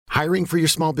Hiring for your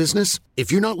small business?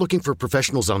 If you're not looking for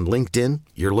professionals on LinkedIn,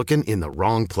 you're looking in the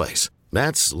wrong place.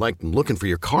 That's like looking for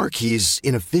your car keys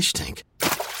in a fish tank.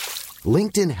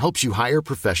 LinkedIn helps you hire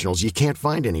professionals you can't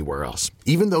find anywhere else,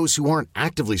 even those who aren't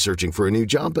actively searching for a new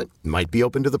job but might be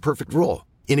open to the perfect role.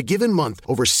 In a given month,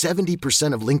 over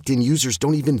 70% of LinkedIn users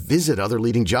don't even visit other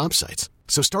leading job sites.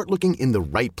 So start looking in the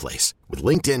right place. With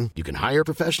LinkedIn, you can hire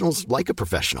professionals like a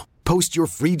professional. Post your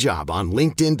free job on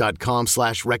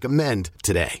linkedin.com/recommend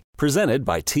today. Presented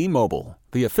by T-Mobile,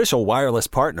 the official wireless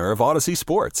partner of Odyssey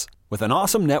Sports. With an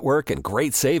awesome network and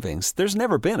great savings, there's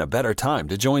never been a better time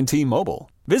to join T-Mobile.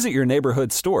 Visit your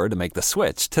neighborhood store to make the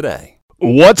switch today.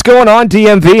 What's going on,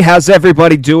 DMV? How's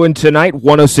everybody doing tonight?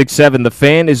 106.7 The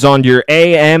Fan is on your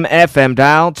AM, FM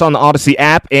dial. It's on the Odyssey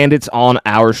app, and it's on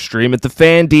our stream at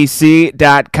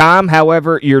thefandc.com.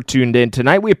 However, you're tuned in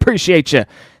tonight. We appreciate you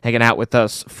hanging out with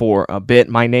us for a bit.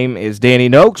 My name is Danny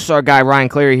Noakes. Our guy Ryan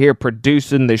Clary here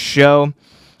producing the show.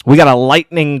 We got a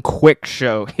lightning quick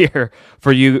show here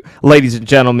for you, ladies and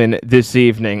gentlemen, this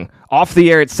evening. Off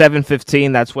the air at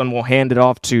 7:15, that's when we'll hand it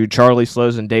off to Charlie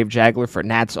Slows and Dave Jagler for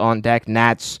Nats on Deck.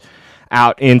 Nats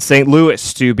out in St.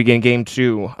 Louis to begin Game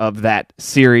 2 of that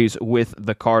series with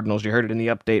the Cardinals. You heard it in the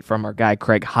update from our guy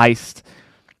Craig Heist.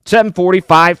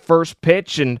 7:45 first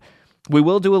pitch, and we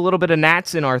will do a little bit of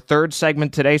Nats in our third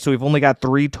segment today, so we've only got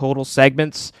 3 total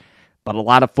segments. But a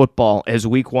lot of football as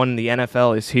Week 1 in the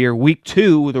NFL is here. Week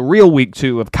 2, the real Week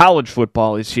 2 of college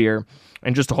football is here.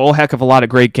 And just a whole heck of a lot of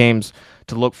great games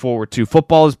to look forward to.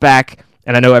 Football is back,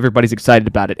 and I know everybody's excited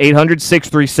about it.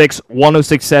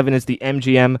 800-636-1067 is the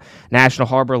MGM National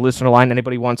Harbor listener line.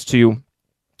 Anybody wants to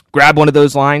grab one of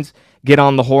those lines, get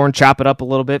on the horn, chop it up a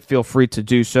little bit, feel free to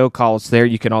do so. Call us there.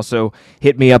 You can also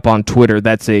hit me up on Twitter.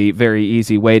 That's a very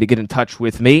easy way to get in touch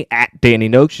with me, at Danny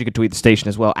Noakes. You can tweet the station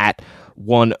as well, at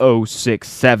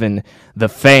 1067 The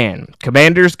Fan.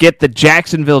 Commanders get the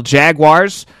Jacksonville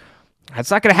Jaguars. That's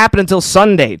not going to happen until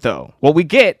Sunday, though. What we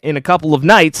get in a couple of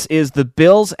nights is the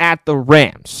Bills at the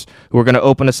Rams, who are going to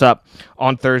open us up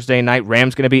on Thursday night.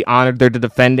 Rams going to be honored. They're the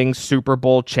defending Super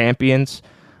Bowl champions.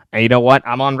 And you know what?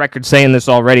 I'm on record saying this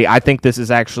already. I think this is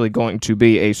actually going to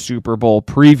be a Super Bowl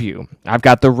preview. I've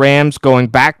got the Rams going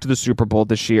back to the Super Bowl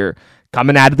this year,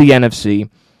 coming out of the NFC.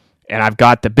 And I've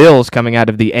got the Bills coming out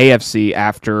of the AFC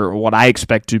after what I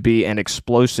expect to be an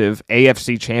explosive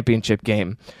AFC championship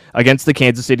game against the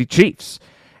Kansas City Chiefs.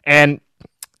 And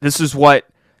this is what,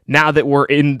 now that we're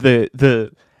in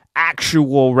the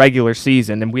actual regular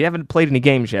season, and we haven't played any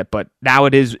games yet, but now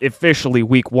it is officially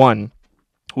Week 1,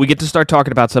 we get to start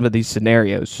talking about some of these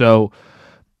scenarios. So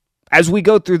as we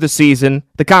go through the season,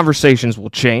 the conversations will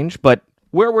change, but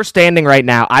where we're standing right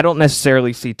now, I don't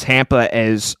necessarily see Tampa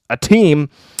as a team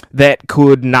that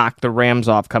could knock the Rams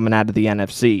off coming out of the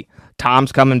NFC.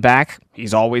 Tom's coming back.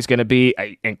 He's always going to be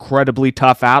an incredibly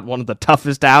tough out, one of the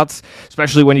toughest outs,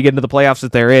 especially when you get into the playoffs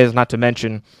that there is, not to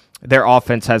mention their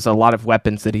offense has a lot of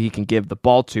weapons that he can give the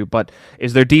ball to, but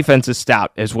is their defense as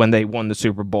stout as when they won the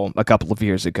Super Bowl a couple of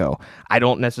years ago? I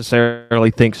don't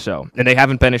necessarily think so. And they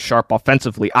haven't been as sharp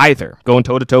offensively either. Going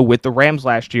toe-to-toe with the Rams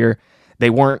last year, they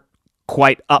weren't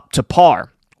quite up to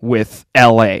par with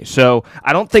LA. So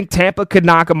I don't think Tampa could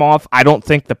knock them off. I don't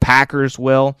think the Packers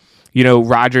will. You know,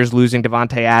 Rodgers losing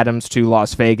Devontae Adams to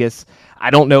Las Vegas.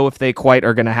 I don't know if they quite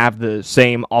are going to have the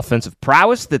same offensive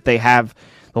prowess that they have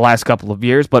the last couple of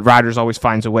years, but Rodgers always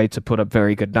finds a way to put up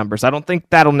very good numbers. I don't think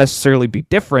that'll necessarily be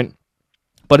different,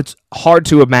 but it's hard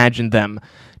to imagine them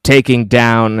taking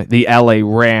down the LA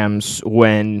Rams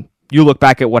when you look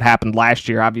back at what happened last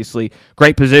year. Obviously,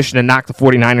 great position and knocked the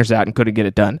 49ers out and couldn't get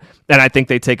it done. And I think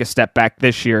they take a step back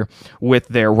this year with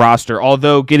their roster,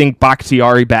 although getting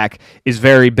Bakhtiari back is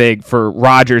very big for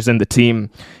Rodgers and the team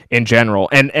in general.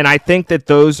 And I think that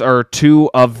those are two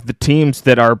of the teams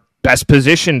that are best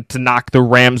positioned to knock the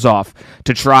Rams off,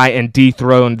 to try and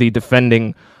dethrone the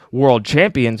defending world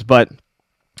champions. But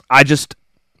I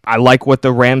like what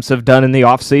the Rams have done in the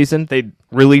offseason. They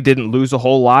really didn't lose a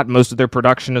whole lot. Most of their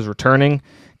production is returning.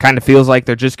 Kind of feels like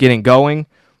they're just getting going.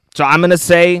 So I'm going to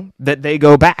say that they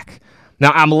go back.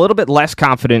 Now, I'm a little bit less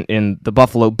confident in the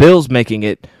Buffalo Bills making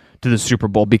it to the Super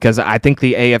Bowl because I think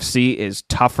the AFC is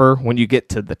tougher when you get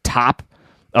to the top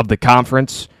of the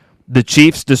conference. The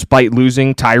Chiefs, despite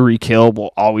losing Tyreek Hill,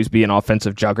 will always be an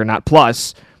offensive juggernaut.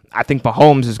 Plus, I think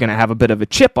Mahomes is going to have a bit of a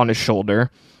chip on his shoulder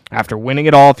after winning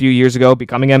it all a few years ago,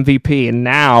 becoming MVP, and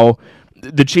now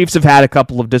the Chiefs have had a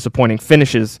couple of disappointing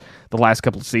finishes the last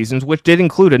couple of seasons, which did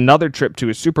include another trip to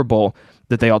a Super Bowl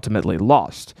that they ultimately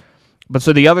lost. But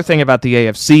so the other thing about the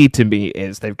AFC to me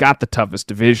is they've got the toughest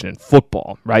division in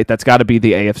football, right? That's got to be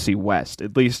the AFC West,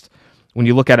 at least when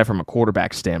you look at it from a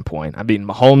quarterback standpoint. I mean,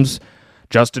 Mahomes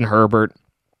Justin Herbert.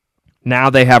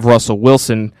 Now they have Russell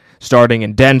Wilson starting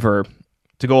in Denver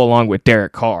to go along with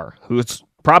Derek Carr, who's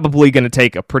probably going to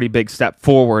take a pretty big step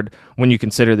forward when you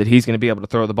consider that he's going to be able to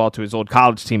throw the ball to his old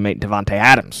college teammate Devontae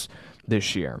Adams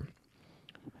this year.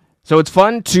 So it's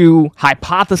fun to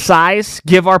hypothesize,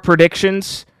 give our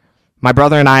predictions. My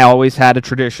brother and I always had a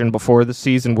tradition before the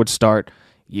season would start.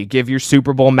 You give your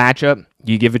Super Bowl matchup,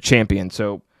 you give a champion.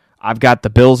 So I've got the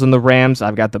Bills and the Rams.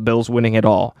 I've got the Bills winning it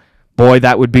all. Boy,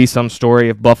 that would be some story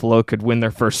if Buffalo could win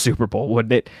their first Super Bowl,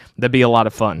 wouldn't it? That'd be a lot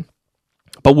of fun.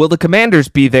 But will the Commanders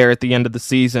be there at the end of the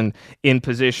season in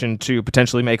position to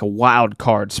potentially make a wild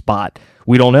card spot?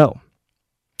 We don't know.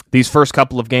 These first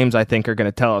couple of games, I think, are going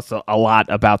to tell us a lot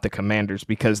about the Commanders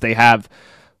because they have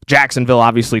Jacksonville,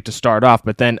 obviously, to start off,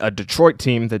 but then a Detroit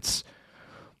team it's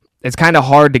kind of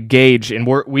hard to gauge, and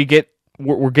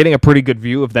we're getting a pretty good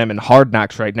view of them in Hard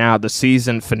Knocks right now, the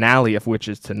season finale of which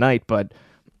is tonight, but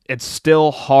it's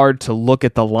still hard to look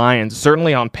at the Lions,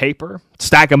 certainly on paper,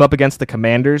 stack them up against the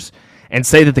Commanders, and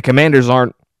say that the Commanders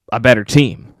aren't a better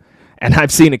team. And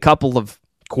I've seen a couple of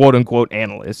quote-unquote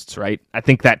analysts, right? I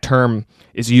think that term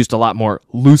is used a lot more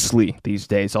loosely these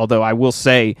days, although I will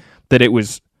say that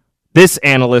this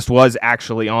analyst was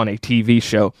actually on a TV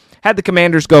show, had the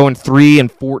Commanders going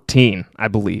 3-14, I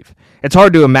believe. It's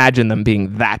hard to imagine them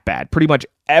being that bad. Pretty much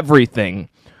everything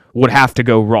would have to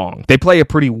go wrong. They play a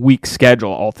pretty weak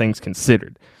schedule, all things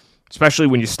considered, especially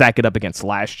when you stack it up against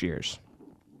last year's.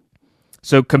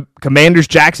 So Commanders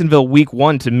Jacksonville week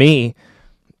 1, to me,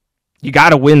 you got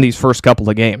to win these first couple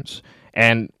of games.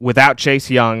 And without Chase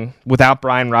Young, without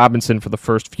Brian Robinson for the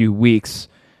first few weeks,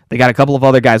 they got a couple of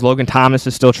other guys. Logan Thomas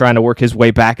is still trying to work his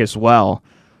way back as well.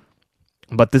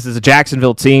 But this is a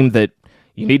Jacksonville team that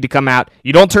you need to come out.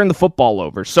 You don't turn the football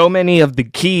over. So many of the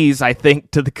keys, I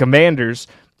think, to the Commanders,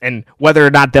 and whether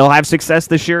or not they'll have success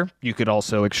this year, you could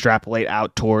also extrapolate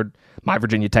out toward my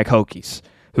Virginia Tech Hokies,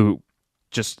 who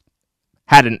just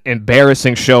had an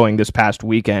embarrassing showing this past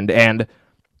weekend. And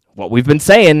what we've been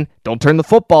saying, don't turn the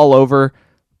football over.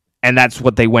 And that's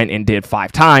what they went and did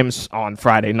 5 times on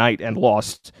Friday night and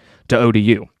lost to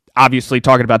ODU. Obviously,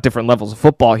 talking about different levels of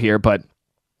football here, but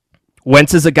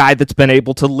Wentz is a guy that's been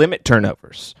able to limit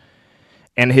turnovers.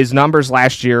 And his numbers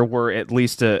last year were at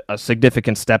least a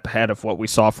significant step ahead of what we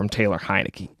saw from Taylor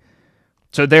Heineke.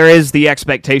 So there is the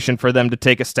expectation for them to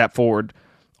take a step forward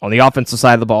on the offensive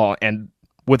side of the ball. And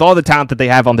with all the talent that they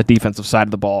have on the defensive side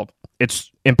of the ball,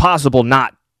 it's impossible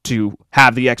not to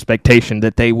have the expectation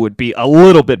that they would be a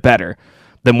little bit better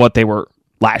than what they were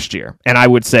last year. And I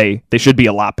would say they should be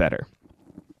a lot better.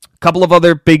 A couple of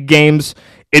other big games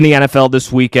in the NFL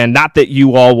this weekend. Not that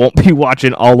you all won't be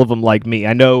watching all of them like me.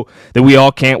 I know that we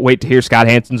all can't wait to hear Scott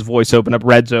Hansen's voice open up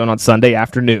Red Zone on Sunday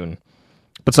afternoon.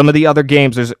 But some of the other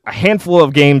games, there's a handful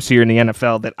of games here in the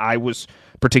NFL that I was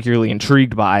particularly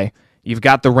intrigued by. You've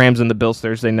got the Rams and the Bills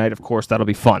Thursday night, of course. That'll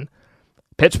be fun.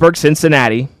 Pittsburgh,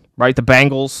 Cincinnati, right? The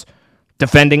Bengals,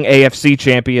 defending AFC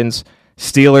champions.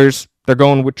 Steelers, they're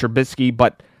going with Trubisky,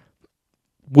 but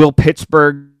will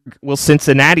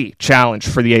Cincinnati challenge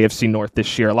for the AFC North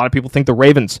this year? A lot of people think the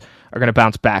Ravens are going to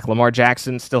bounce back. Lamar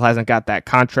Jackson still hasn't got that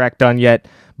contract done yet,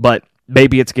 but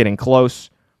maybe it's getting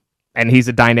close, and he's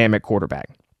a dynamic quarterback.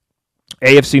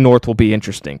 AFC North will be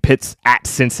interesting. Pitts at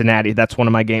Cincinnati. That's one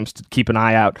of my games to keep an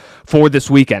eye out for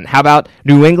this weekend. How about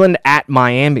New England at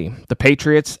Miami? The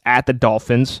Patriots at the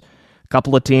Dolphins. A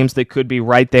couple of teams that could be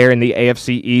right there in the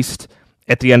AFC East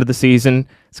at the end of the season.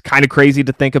 It's kind of crazy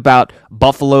to think about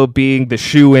Buffalo being the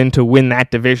shoe-in to win that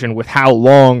division with how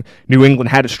long New England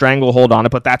had a stranglehold on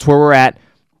it, but that's where we're at.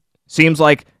 Seems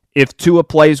like if Tua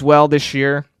plays well this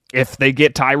year, if they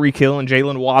get Tyreek Hill and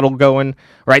Jalen Waddle going,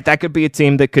 right, that could be a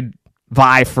team that could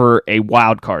vie for a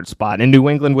wild card spot. In New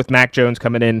England with Mac Jones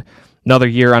coming in another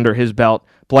year under his belt,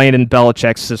 playing in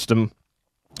Belichick's system,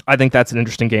 I think that's an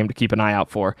interesting game to keep an eye out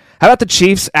for. How about the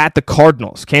Chiefs at the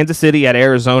Cardinals? Kansas City at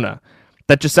Arizona.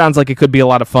 That just sounds like it could be a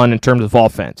lot of fun in terms of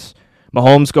offense.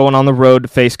 Mahomes going on the road to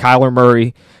face Kyler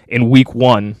Murray in week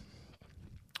 1.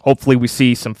 Hopefully we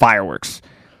see some fireworks.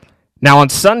 Now on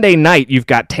Sunday night, you've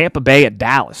got Tampa Bay at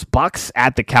Dallas. Bucks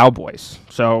at the Cowboys.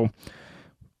 So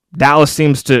Dallas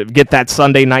seems to get that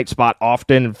Sunday night spot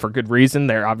often, and for good reason.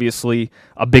 They're obviously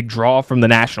a big draw from the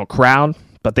national crowd,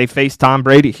 but they face Tom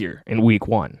Brady here in week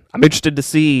 1. I'm interested to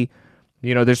see,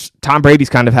 Tom Brady's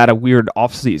kind of had a weird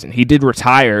offseason. He did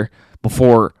retire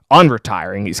before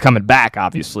unretiring. He's coming back,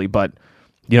 obviously, but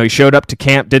he showed up to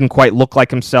camp, didn't quite look like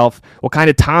himself. What kind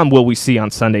of Tom will we see on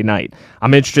Sunday night?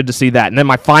 I'm interested to see that. And then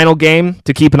my final game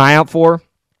to keep an eye out for,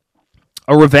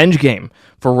 a revenge game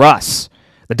for Russ.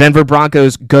 The Denver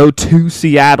Broncos go to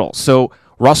Seattle. So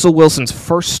Russell Wilson's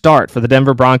first start for the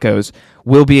Denver Broncos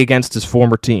will be against his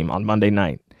former team on Monday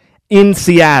night in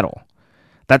Seattle.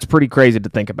 That's pretty crazy to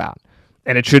think about,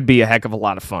 and it should be a heck of a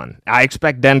lot of fun. I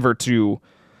expect Denver to,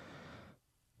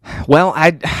 well,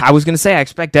 I was going to say I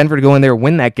expect Denver to go in there and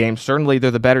win that game. Certainly they're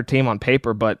the better team on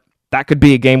paper, but that could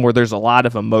be a game where there's a lot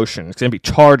of emotion. It's going to be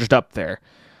charged up there.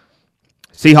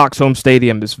 Seahawks home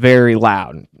stadium is very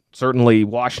loud. Certainly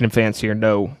Washington fans here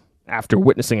know, after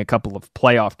witnessing a couple of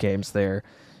playoff games there,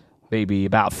 maybe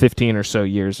about 15 or so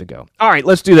years ago. All right,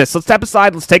 let's do this. Let's step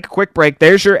aside. Let's take a quick break.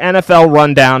 There's your NFL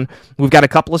rundown. We've got a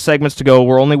couple of segments to go.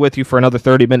 We're only with you for another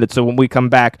 30 minutes, so when we come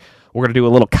back, we're going to do a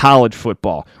little college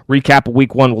football. Recap of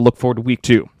Week 1. We'll look forward to Week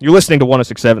 2. You're listening to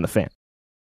 106.7 The Fan.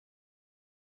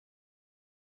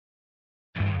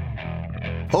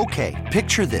 Okay,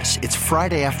 picture this. It's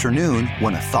Friday afternoon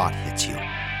when a thought hits you.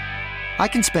 I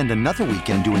can spend another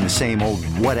weekend doing the same old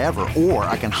whatever, or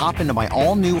I can hop into my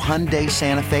all-new Hyundai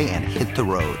Santa Fe and hit the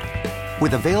road.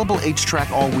 With available H-Track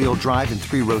all-wheel drive and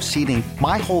 3-row seating,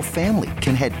 my whole family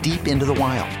can head deep into the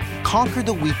wild. Conquer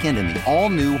the weekend in the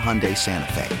all-new Hyundai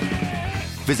Santa Fe.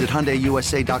 Visit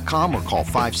HyundaiUSA.com or call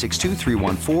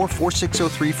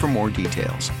 562-314-4603 for more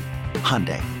details.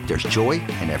 Hyundai, there's joy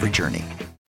in every journey.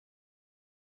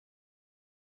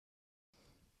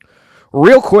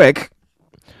 Real quick,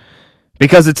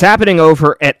 because it's happening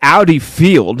over at Audi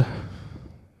Field,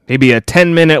 maybe a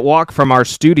 10-minute walk from our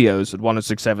studios at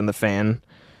 106.7 The Fan,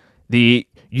 the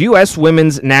U.S.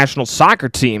 women's national soccer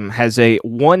team has a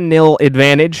 1-0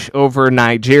 advantage over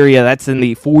Nigeria. That's in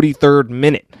the 43rd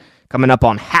minute, coming up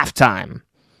on halftime.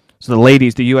 So the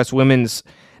ladies, the U.S. women's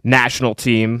national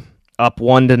team, up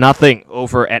 1-0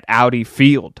 over at Audi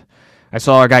Field. I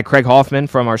saw our guy Craig Hoffman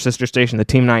from our sister station, the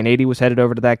Team 980, was headed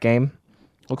over to that game.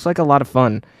 Looks like a lot of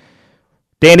fun.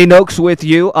 Danny Noakes with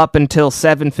you up until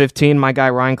 7:15. My guy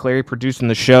Ryan Clary producing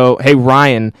the show. Hey,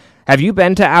 Ryan, have you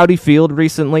been to Audi Field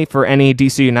recently for any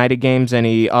DC United games,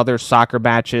 any other soccer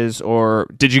matches, or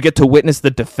did you get to witness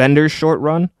the Defenders short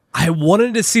run? I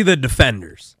wanted to see the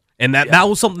Defenders, and that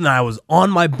was something that I was on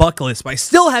my bucket list, but I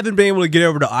still haven't been able to get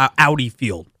over to Audi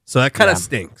Field, so that kind of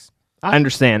stinks. I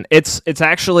understand. It's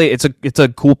actually a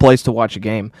cool place to watch a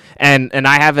game, and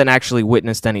I haven't actually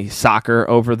witnessed any soccer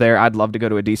over there. I'd love to go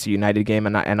to a DC United game,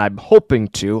 and I'm hoping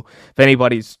to. If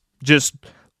anybody's just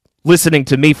listening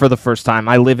to me for the first time,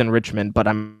 I live in Richmond, but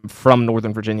I'm from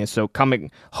Northern Virginia, so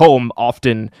coming home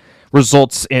often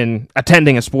results in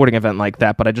attending a sporting event like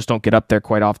that. But I just don't get up there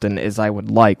quite often as I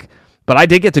would like. But I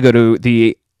did get to go to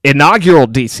the inaugural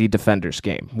DC Defenders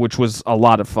game, which was a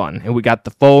lot of fun, and we got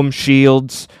the foam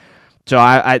shields. So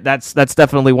that's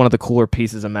definitely one of the cooler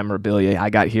pieces of memorabilia I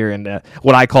got here in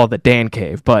what I call the Dan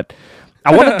Cave. But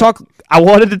I wanted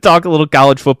to talk a little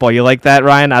college football. You like that,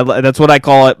 Ryan? That's what I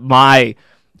call it. My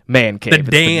man cave.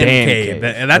 The Dan Cave.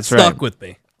 That stuck with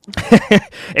me.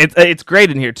 It's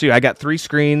great in here too. I got 3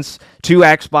 screens, 2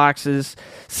 Xboxes,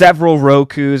 several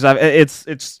Rokus.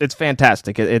 It's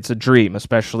fantastic. It's a dream,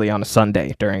 especially on a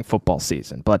Sunday during football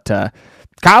season. But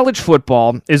college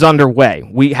football is underway.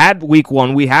 We had Week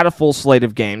 1. We had a full slate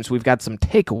of games. We've got some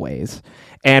takeaways.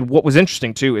 And what was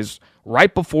interesting, too, is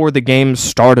right before the games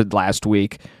started last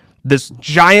week, this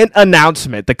giant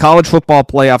announcement, the College Football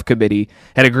Playoff Committee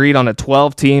had agreed on a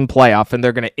 12-team playoff, and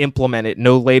they're going to implement it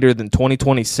no later than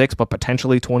 2026, but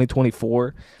potentially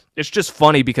 2024. It's just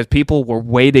funny because people were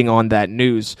waiting on that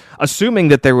news, assuming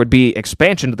that there would be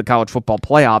expansion to the college football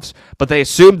playoffs, but they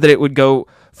assumed that it would go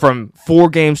from 4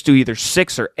 games to either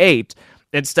 6 or 8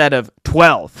 instead of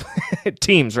 12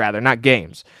 teams, rather, not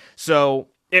games. So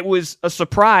it was a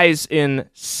surprise in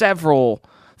several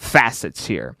facets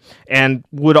here, and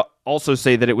would also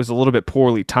say that it was a little bit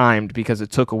poorly timed because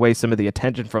it took away some of the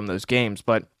attention from those games.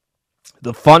 But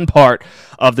the fun part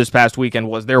of this past weekend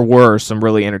was there were some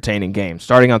really entertaining games.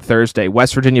 Starting on Thursday,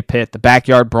 West Virginia Pitt, the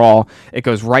backyard brawl. It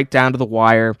goes right down to the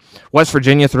wire. West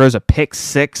Virginia throws a pick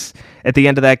 6 at the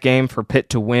end of that game for Pitt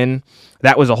to win.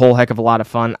 That was a whole heck of a lot of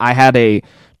fun. I had a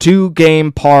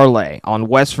 2-game parlay on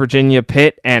West Virginia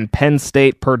Pitt and Penn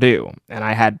State Purdue, and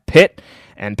I had Pitt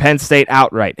and Penn State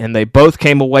outright, and they both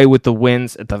came away with the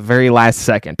wins at the very last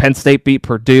second. Penn State beat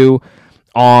Purdue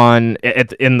in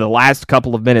the last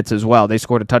couple of minutes as well. They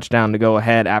scored a touchdown to go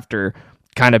ahead after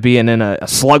kind of being in a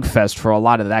slugfest for a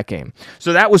lot of that game.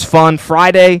 So that was fun.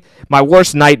 Friday, my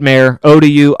worst nightmare,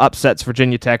 ODU upsets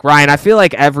Virginia Tech. Ryan, I feel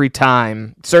like every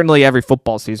time, certainly every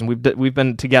football season, we've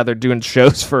been together doing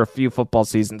shows for a few football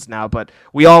seasons now, but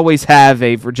we always have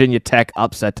a Virginia Tech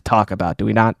upset to talk about, do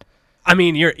we not? I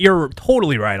mean, you're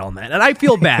totally right on that. And I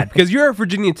feel bad because you're a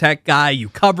Virginia Tech guy. You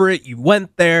cover it. You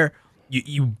went there.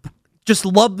 You just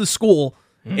love the school.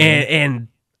 Mm-hmm. And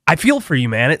I feel for you,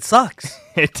 man. It sucks.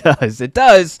 It does.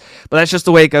 But that's just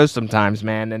the way it goes sometimes,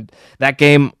 man. And that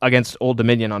game against Old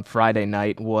Dominion on Friday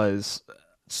night was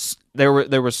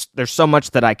there's so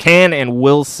much that I can and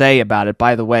will say about it.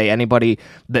 By the way, anybody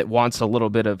that wants a little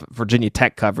bit of Virginia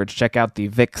Tech coverage, check out the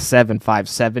Vic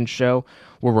 757 show.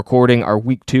 We're recording our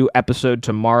week 2 episode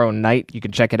tomorrow night. You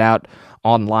can check it out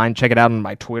online. Check it out on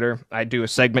my Twitter. I do a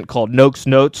segment called Noakes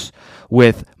Notes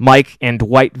with Mike and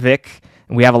Dwight Vic,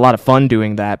 and we have a lot of fun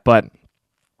doing that. But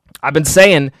I've been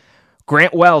saying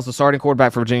Grant Wells, the starting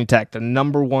quarterback for Virginia Tech, the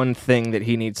number one thing that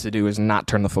he needs to do is not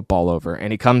turn the football over.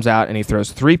 And he comes out and he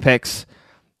throws 3 picks.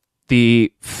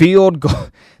 The field goal,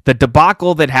 the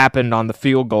debacle that happened on the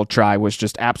field goal try was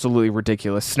just absolutely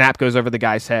ridiculous. Snap goes over the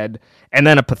guy's head, and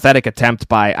then a pathetic attempt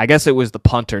by, I guess it was the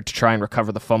punter, to try and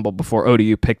recover the fumble before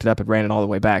ODU picked it up and ran it all the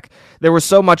way back. There was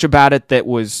so much about it that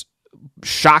was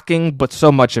shocking, but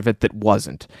so much of it that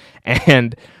wasn't.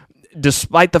 And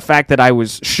despite the fact that I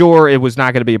was sure it was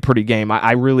not going to be a pretty game,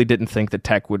 I really didn't think that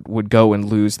Tech would go and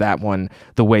lose that one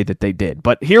the way that they did.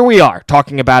 But here we are,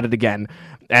 talking about it again.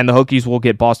 And the Hokies will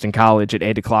get Boston College at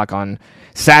 8 o'clock on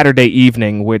Saturday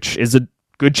evening, which is a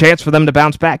good chance for them to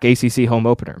bounce back, ACC home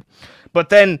opener. But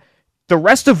then the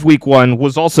rest of week 1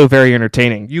 was also very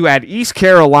entertaining. You had East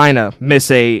Carolina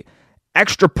miss a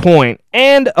extra point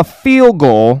and a field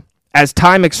goal as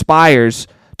time expires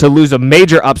to lose a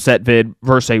major upset bid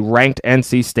versus a ranked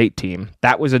NC State team.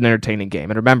 That was an entertaining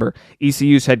game. And remember,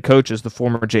 ECU's head coach is the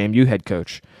former JMU head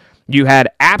coach. You had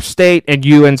App State and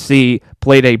UNC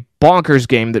played a bonkers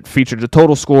game that featured a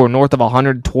total score north of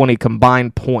 120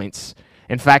 combined points.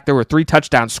 In fact, there were 3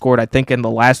 touchdowns scored, I think, in the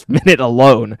last minute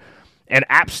alone. And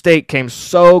App State came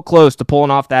so close to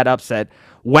pulling off that upset,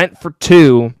 went for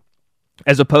 2,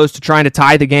 as opposed to trying to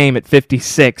tie the game at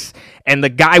 56. And the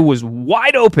guy was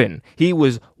wide open. He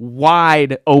was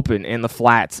wide open in the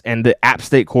flats, and the App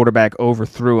State quarterback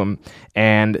overthrew him.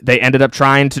 And they ended up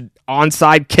trying to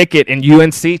onside kick it, and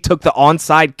UNC took the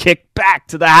onside kick back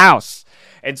to the house.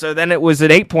 And so then it was an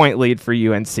 8-point lead for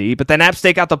UNC, but then App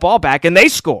State got the ball back, and they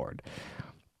scored.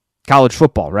 College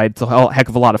football, right? It's a heck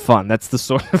of a lot of fun. That's the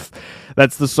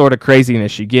sort of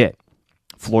craziness you get.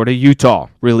 Florida, Utah,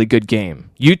 really good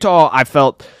game. Utah, I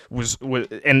felt was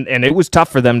and it was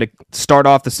tough for them to start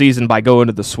off the season by going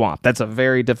to the swamp. That's a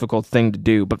very difficult thing to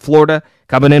do. But Florida,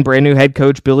 coming in, brand new head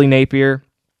coach Billy Napier,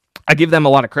 I give them a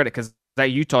lot of credit because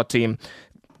that Utah team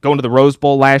going to the Rose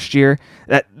Bowl last year,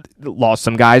 that lost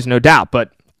some guys, no doubt,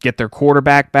 but get their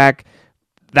quarterback back.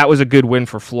 That was a good win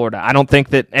for Florida. I don't think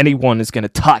that anyone is going to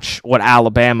touch what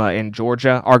Alabama and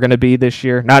Georgia are going to be this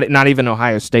year. Not even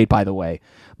Ohio State, by the way,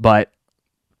 but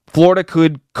Florida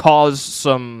could cause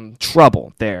some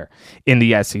trouble there in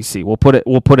the SEC. We'll put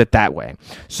it that way.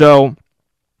 So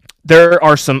there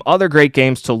are some other great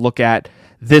games to look at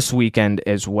this weekend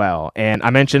as well. And I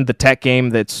mentioned the Tech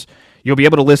game you'll be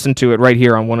able to listen to it right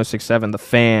here on 106.7 The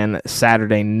Fan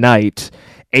Saturday night,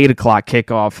 8 o'clock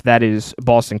kickoff. That is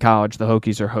Boston College. The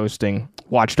Hokies are hosting,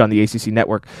 watched on the ACC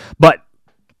network. But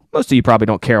most of you probably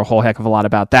don't care a whole heck of a lot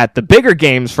about that. The bigger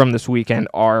games from this weekend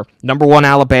are number 1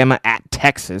 Alabama at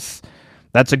Texas.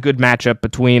 That's a good matchup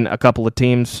between a couple of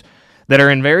teams that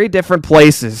are in very different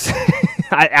places.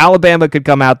 Alabama could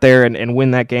come out there and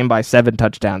win that game by 7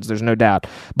 touchdowns, there's no doubt.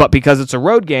 But because it's a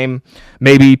road game,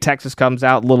 maybe Texas comes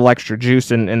out a little extra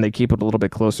juice and they keep it a little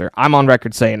bit closer. I'm on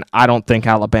record saying I don't think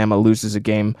Alabama loses a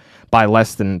game by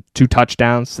less than 2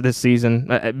 touchdowns this season.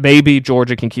 Maybe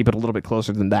Georgia can keep it a little bit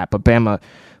closer than that, but Bama,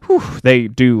 they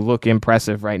do look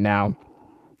impressive right now.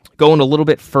 Going a little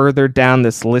bit further down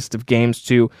this list of games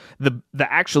to the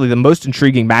most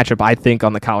intriguing matchup I think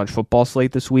on the college football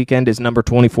slate this weekend is number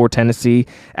 24 Tennessee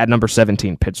at number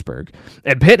 17 Pittsburgh.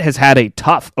 And Pitt has had a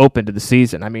tough open to the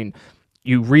season. I mean,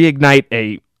 you reignite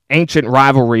a ancient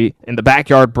rivalry in the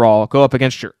backyard brawl, go up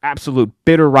against your absolute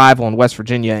bitter rival in West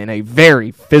Virginia in a very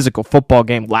physical football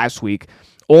game last week,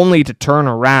 only to turn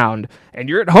around, and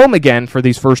you're at home again for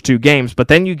these first 2 games, but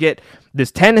then you get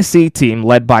this Tennessee team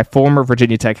led by former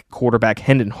Virginia Tech quarterback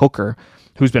Hendon Hooker,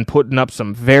 who's been putting up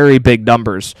some very big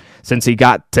numbers since he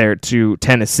got there to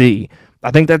Tennessee.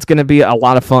 I think that's going to be a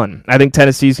lot of fun. I think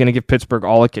Tennessee's going to give Pittsburgh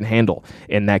all it can handle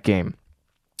in that game.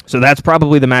 So that's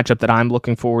probably the matchup that I'm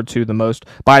looking forward to the most.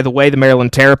 By the way, the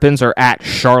Maryland Terrapins are at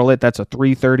Charlotte. That's a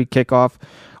 3:30 kickoff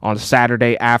on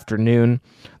Saturday afternoon.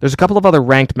 There's a couple of other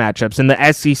ranked matchups. In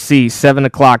the SEC, 7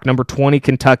 o'clock, number 20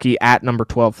 Kentucky at number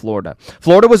 12 Florida.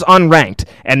 Florida was unranked,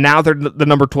 and now they're the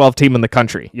number 12 team in the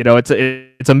country. You know,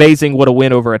 it's amazing what a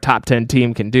win over a top 10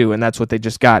 team can do, and that's what they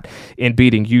just got in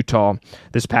beating Utah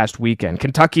this past weekend.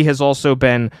 Kentucky has also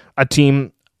been a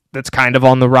team that's kind of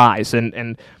on the rise,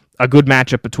 and a good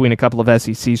matchup between a couple of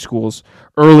SEC schools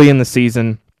early in the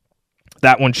season.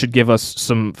 That one should give us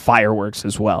some fireworks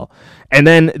as well. And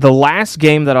then the last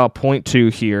game that I'll point to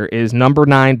here is number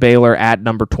 9 Baylor at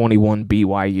number 21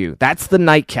 BYU. That's the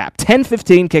nightcap.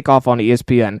 10:15 kickoff on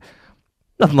ESPN.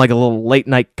 Nothing like a little late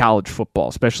night college football,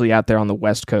 especially out there on the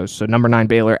West Coast. So number 9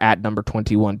 Baylor at number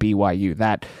 21 BYU.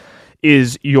 That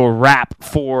is your wrap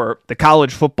for the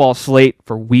college football slate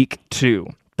for week 2.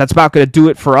 That's about going to do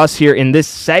it for us here in this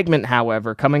segment,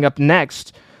 however. Coming up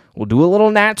next, we'll do a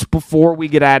little Nats before we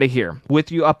get out of here.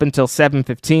 With you up until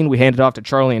 7:15, we hand it off to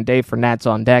Charlie and Dave for Nats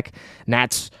on Deck.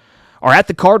 Nats are at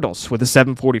the Cardinals with a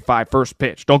 7:45 first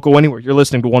pitch. Don't go anywhere. You're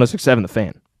listening to 106.7 The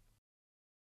Fan.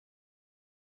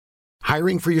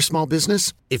 Hiring for your small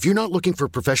business? If you're not looking for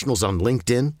professionals on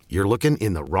LinkedIn, you're looking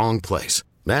in the wrong place.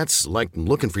 That's like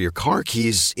looking for your car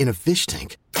keys in a fish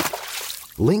tank.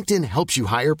 LinkedIn helps you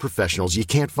hire professionals you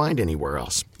can't find anywhere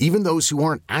else, even those who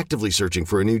aren't actively searching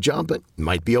for a new job but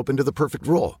might be open to the perfect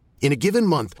role. In a given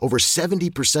month, over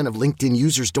 70% of LinkedIn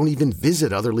users don't even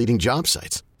visit other leading job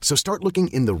sites. So start looking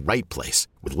in the right place.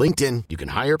 With LinkedIn, you can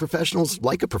hire professionals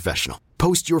like a professional.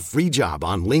 Post your free job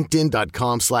on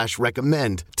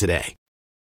linkedin.com/recommend today.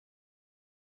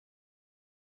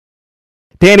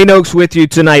 Danny Noakes with you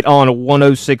tonight on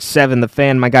 106.7 The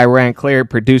Fan. My guy Ryan Clare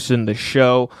producing the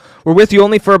show. We're with you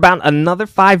only for about another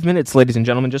 5 minutes, ladies and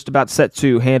gentlemen. Just about set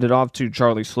to hand it off to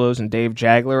Charlie Slows and Dave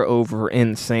Jagler over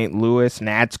in St. Louis.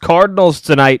 Nats Cardinals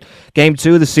tonight. Game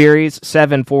 2 of the series,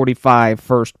 7:45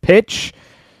 first pitch.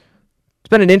 It's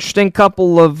been an interesting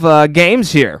couple of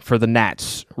games here for the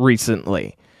Nats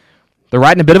recently. They're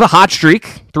riding a bit of a hot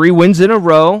streak. 3 wins in a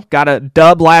row. Got a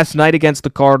dub last night against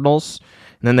the Cardinals.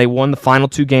 And then they won the final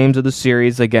 2 games of the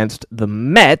series against the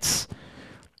Mets.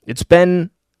 It's been,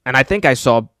 and I think I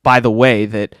saw, by the way,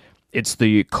 that it's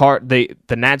the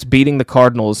Nats beating the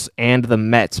Cardinals and the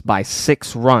Mets by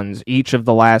 6 runs each of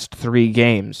the last 3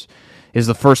 games. Is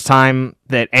the first time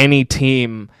that any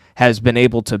team has been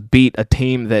able to beat a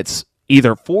team that's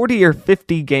either 40 or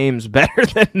 50 games better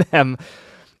than them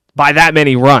by that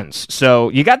many runs. So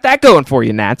you got that going for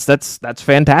you, Nats. That's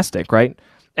fantastic, right?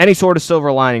 Any sort of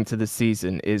silver lining to the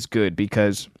season is good,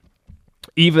 because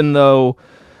even though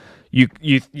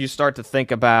you start to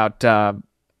think about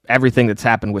everything that's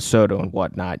happened with Soto and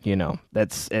whatnot,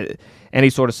 that's any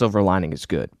sort of silver lining is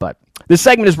good. But this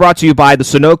segment is brought to you by the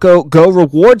Sunoco Go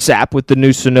Rewards app. With the new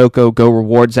Sunoco Go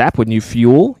Rewards app, when you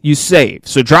fuel, you save.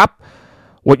 So drop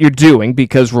what you're doing,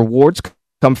 because rewards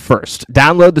come first.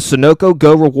 Download the Sunoco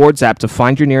Go Rewards app to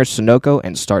find your nearest Sunoco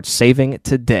and start saving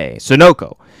today.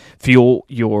 Sunoco, fuel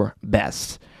your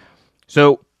best.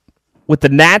 So with the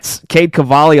Nats, Cade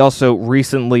Cavalli also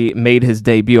recently made his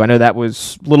debut. I know that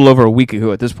was a little over a week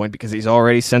ago at this point, because he's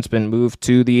already since been moved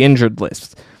to the injured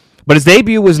list. But his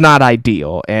debut was not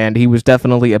ideal, and he was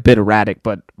definitely a bit erratic.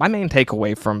 But my main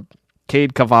takeaway from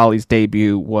Cade Cavalli's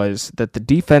debut was that the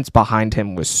defense behind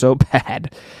him was so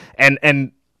bad.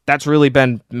 And that's really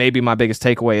been maybe my biggest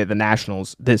takeaway of the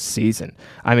Nationals this season.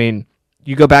 I mean,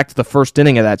 you go back to the first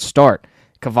inning of that start.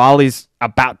 Cavalli's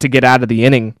about to get out of the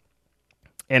inning,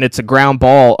 and it's a ground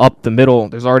ball up the middle.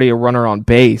 There's already a runner on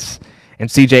base,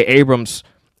 and C.J. Abrams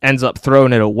ends up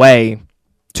throwing it away.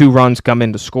 2 runs come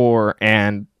in to score,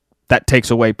 and that takes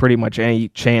away pretty much any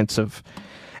chance of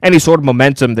any sort of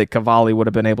momentum that Cavalli would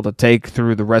have been able to take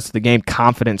through the rest of the game.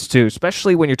 Confidence, too,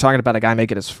 especially when you're talking about a guy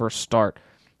making his first start.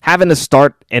 Having to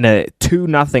start in a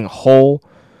 2-0 hole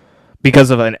because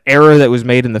of an error that was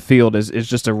made in the field is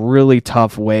just a really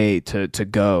tough way to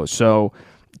go. So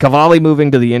Cavalli moving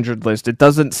to the injured list, it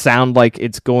doesn't sound like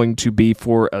it's going to be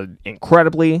for an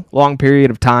incredibly long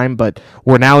period of time, but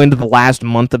we're now into the last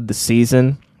month of the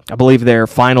season. I believe their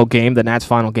final game, the Nats'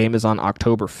 final game, is on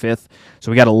October 5th.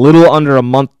 So we got a little under a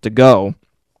month to go.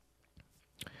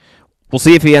 We'll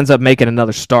see if he ends up making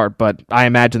another start, but I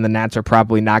imagine the Nats are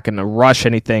probably not going to rush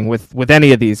anything with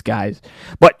any of these guys.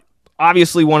 But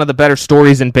obviously one of the better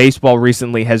stories in baseball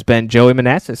recently has been Joey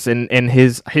Meneses and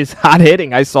his hot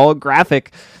hitting. I saw a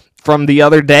graphic from the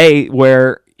other day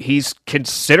where he's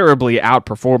considerably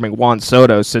outperforming Juan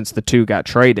Soto since the two got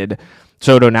traded,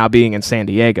 Soto now being in San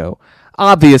Diego.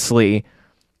 Obviously,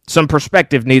 some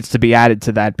perspective needs to be added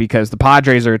to that, because the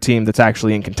Padres are a team that's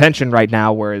actually in contention right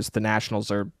now, whereas the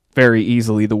Nationals are very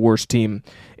easily the worst team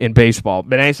in baseball.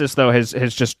 Meneses, though, has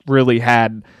just really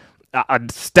had a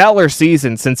stellar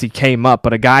season since he came up,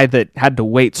 but a guy that had to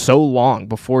wait so long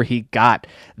before he got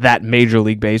that Major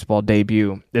League Baseball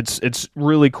debut. It's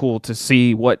really cool to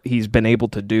see what he's been able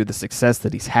to do, the success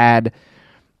that he's had,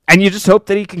 and you just hope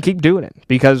that he can keep doing it,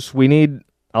 because we need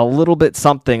a little bit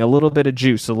something, a little bit of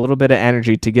juice, a little bit of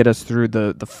energy to get us through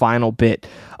the final bit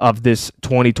of this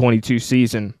 2022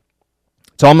 season.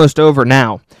 It's almost over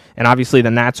now, and obviously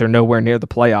the Nats are nowhere near the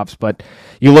playoffs, but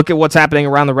you look at what's happening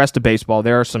around the rest of baseball,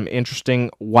 there are some interesting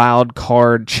wild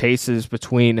card chases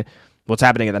between what's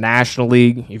happening in the National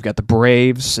League. You've got the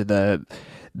Braves,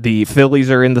 the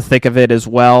Phillies are in the thick of it as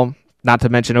well, not to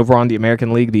mention over on the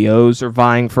American League, the O's are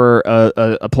vying for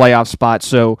a playoff spot,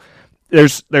 so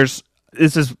this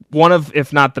is one of,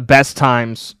 if not the best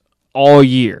times all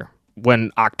year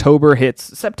when October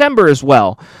hits, September as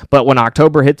well, but when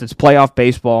October hits, it's playoff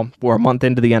baseball. We're a month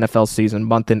into the NFL season,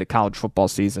 month into college football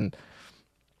season.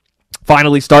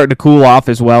 Finally starting to cool off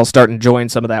as well, starting enjoying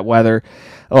some of that weather.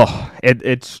 Oh,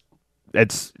 it's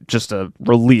just a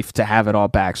relief to have it all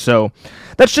back. So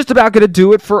that's just about going to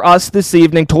do it for us this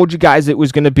evening. Told you guys it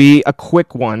was going to be a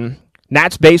quick one.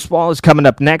 Nats baseball is coming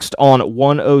up next on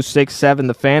 106.7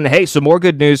 The Fan. Hey, some more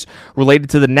good news related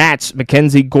to the Nats.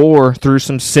 Mackenzie Gore threw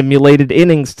some simulated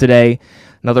innings today.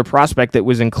 Another prospect that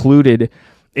was included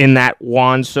in that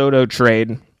Juan Soto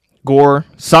trade. Gore,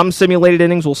 some simulated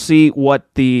innings. We'll see what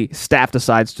the staff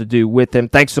decides to do with him.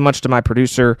 Thanks so much to my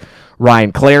producer,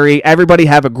 Ryan Clary. Everybody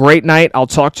have a great night. I'll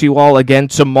talk to you all again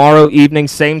tomorrow evening,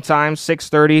 same time,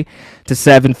 6:30 to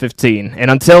 7:15.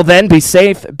 And until then, be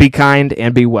safe, be kind,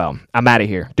 and be well. I'm out of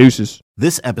here. Deuces.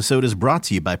 This episode is brought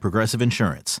to you by Progressive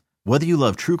Insurance. Whether you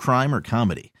love true crime or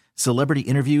comedy, celebrity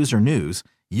interviews or news,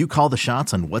 you call the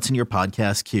shots on what's in your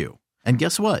podcast queue. And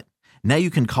guess what? Now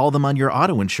you can call them on your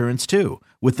auto insurance too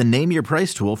with the Name Your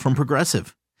Price tool from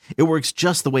Progressive. It works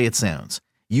just the way it sounds.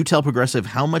 You tell Progressive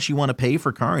how much you want to pay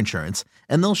for car insurance,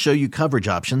 and they'll show you coverage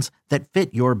options that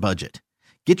fit your budget.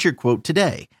 Get your quote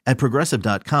today at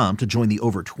Progressive.com to join the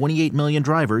over 28 million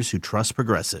drivers who trust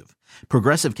Progressive.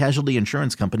 Progressive Casualty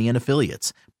Insurance Company and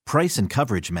Affiliates. Price and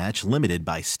coverage match limited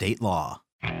by state law.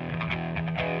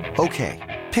 Okay,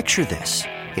 picture this.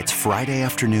 It's Friday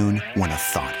afternoon when a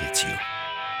thought hits you.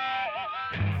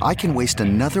 I can waste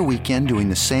another weekend doing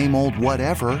the same old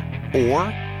whatever, or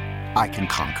I can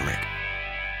conquer it.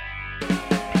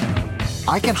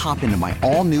 I can hop into my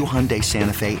all-new Hyundai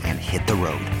Santa Fe and hit the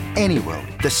road. Any road.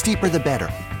 The steeper, the better.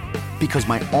 Because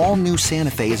my all-new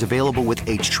Santa Fe is available with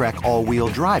H-Track all-wheel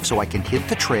drive, so I can hit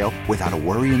the trail without a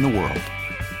worry in the world.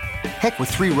 Heck, with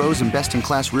 3 rows and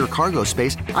best-in-class rear cargo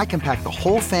space, I can pack the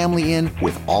whole family in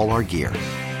with all our gear.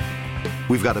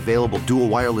 We've got available dual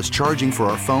wireless charging for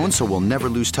our phones, so we'll never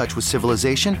lose touch with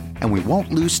civilization, and we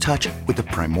won't lose touch with the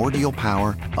primordial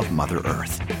power of Mother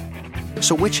Earth.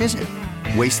 So which is it?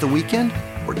 Waste the weekend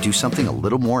or do something a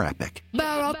little more epic?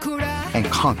 And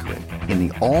conquer it in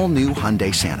the all-new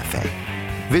Hyundai Santa Fe.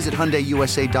 Visit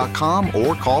HyundaiUSA.com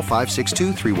or call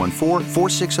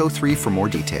 562-314-4603 for more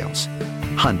details.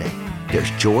 Hyundai,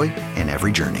 there's joy in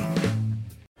every journey.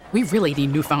 We really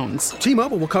need new phones.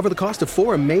 T-Mobile will cover the cost of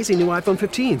 4 amazing new iPhone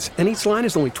 15s, and each line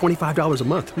is only $25 a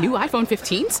month. New iPhone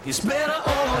 15s? It's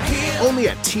better over here. Only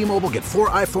at T-Mobile, get 4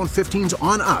 iPhone 15s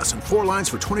on us and 4 lines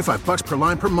for $25 per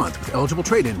line per month with eligible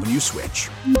trade-in when you switch.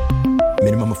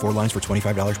 Minimum of 4 lines for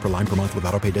 $25 per line per month with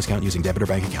autopay discount using debit or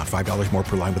bank account. $5 more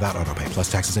per line without autopay, plus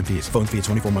taxes and fees. Phone fee at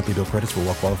 24 monthly bill credits for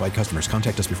well-qualified customers.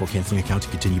 Contact us before canceling account to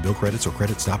continue bill credits or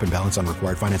credit stop and balance on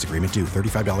required finance agreement due.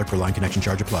 $35 per line connection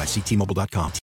charge applies. See T-Mobile.com.